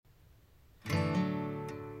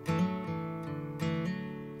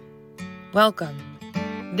Welcome.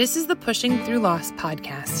 This is the Pushing Through Loss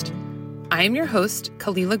podcast. I am your host,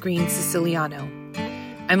 Kalila Green Siciliano.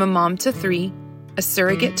 I'm a mom to 3, a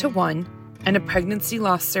surrogate to 1, and a pregnancy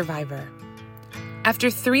loss survivor. After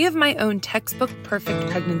 3 of my own textbook perfect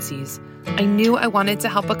pregnancies, I knew I wanted to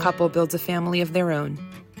help a couple build a family of their own.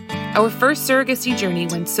 Our first surrogacy journey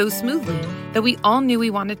went so smoothly that we all knew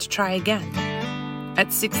we wanted to try again.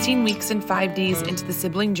 At 16 weeks and 5 days into the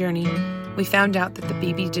sibling journey, we found out that the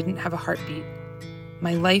baby didn't have a heartbeat.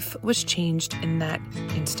 My life was changed in that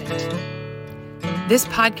instant. This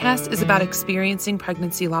podcast is about experiencing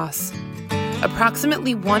pregnancy loss.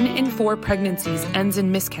 Approximately 1 in 4 pregnancies ends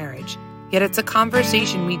in miscarriage, yet it's a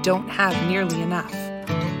conversation we don't have nearly enough.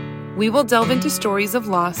 We will delve into stories of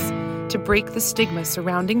loss to break the stigma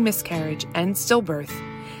surrounding miscarriage and stillbirth,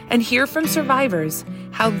 and hear from survivors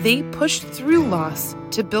how they pushed through loss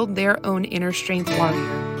to build their own inner strength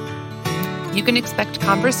warrior. You can expect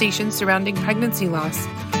conversations surrounding pregnancy loss,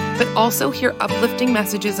 but also hear uplifting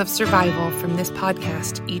messages of survival from this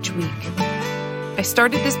podcast each week. I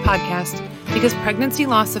started this podcast because pregnancy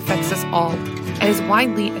loss affects us all and is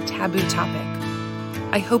widely a taboo topic.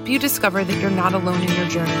 I hope you discover that you're not alone in your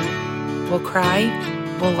journey. We'll cry,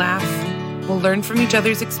 we'll laugh, we'll learn from each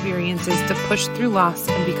other's experiences to push through loss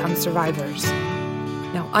and become survivors.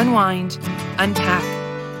 Now unwind, unpack,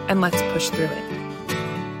 and let's push through it.